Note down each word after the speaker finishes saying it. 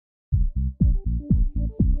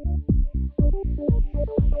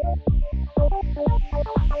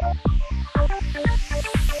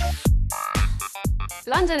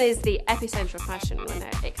London is the epicentre of fashion when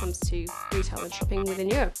it comes to retail and shopping within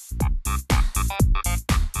Europe.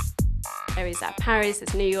 There is Paris,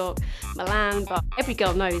 there's New York, Milan, but every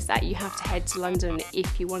girl knows that you have to head to London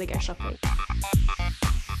if you want to go shopping.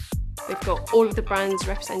 We've got all of the brands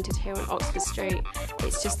represented here on Oxford Street.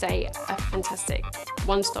 It's just a fantastic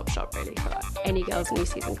one-stop shop really for any girl's new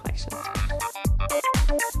season collection.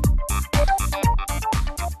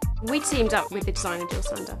 We teamed up with the designer Jil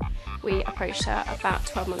Sander. We approached her about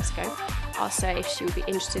 12 months ago, asked her if she would be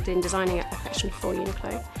interested in designing a collection for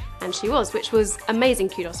UNIQLO, and she was, which was amazing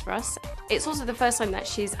kudos for us. It's also the first time that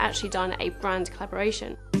she's actually done a brand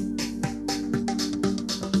collaboration.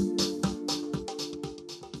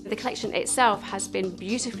 The collection itself has been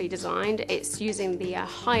beautifully designed. It's using the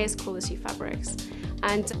highest quality fabrics.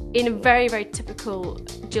 And in a very, very typical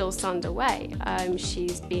Jil Sander way,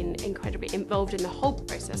 she's been incredibly involved in the whole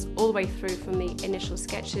process, all the way through from the initial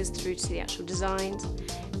sketches through to the actual designs,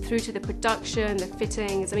 through to the production, the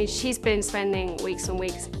fittings. I mean, she's been spending weeks and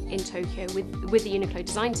weeks in Tokyo with the UNIQLO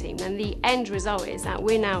design team, and the end result is that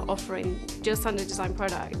we're now offering Jil Sander design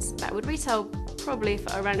products that would retail probably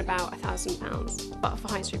for around about £1,000, but for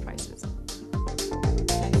high street prices.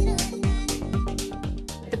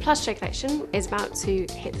 The Plus J collection is about to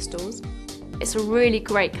hit the stores. It's a really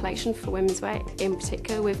great collection for women's wear in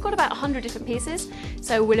particular. We've got about 100 different pieces.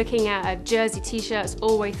 So we're looking at jersey t-shirts all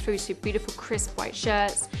the way through to beautiful crisp white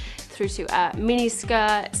shirts, through to mini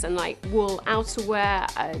skirts and like wool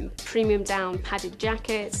outerwear, premium down padded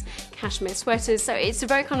jackets, cashmere sweaters. So it's a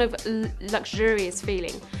very kind of luxurious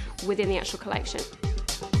feeling within the actual collection.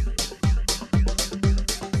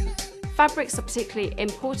 Fabrics are particularly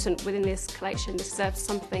important within this collection. This is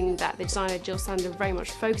something that the designer Jil Sander very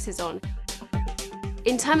much focuses on.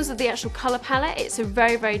 In terms of the actual colour palette, it's a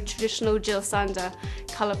very, very traditional Jil Sander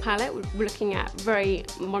colour palette. We're looking at very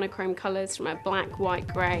monochrome colours from a black, white,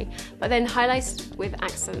 grey, but then highlighted with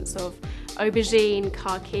accents of aubergine,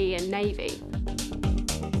 khaki and navy.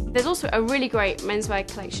 There's also a really great menswear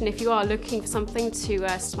collection if you are looking for something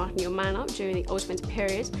to smarten your man up during the autumn-winter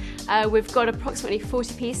period. We've got approximately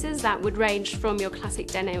 40 pieces that would range from your classic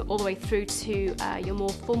denim all the way through to your more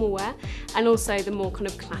formal wear, and also the more kind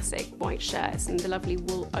of classic white shirts and the lovely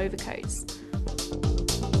wool overcoats.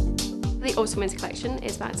 The autumn-winter collection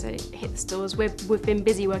is about to hit the stores. We've been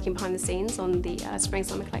busy working behind the scenes on the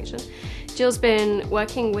spring-summer collection. Jill's been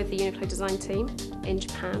working with the UNIQLO design team in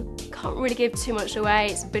Japan. Can't really give too much away,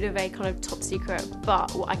 it's a bit of a kind of top secret,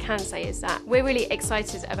 but what I can say is that we're really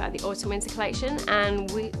excited about the autumn-winter collection, and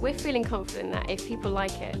we're feeling confident that if people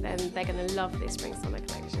like it, then they're going to love this spring-summer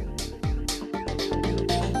collection.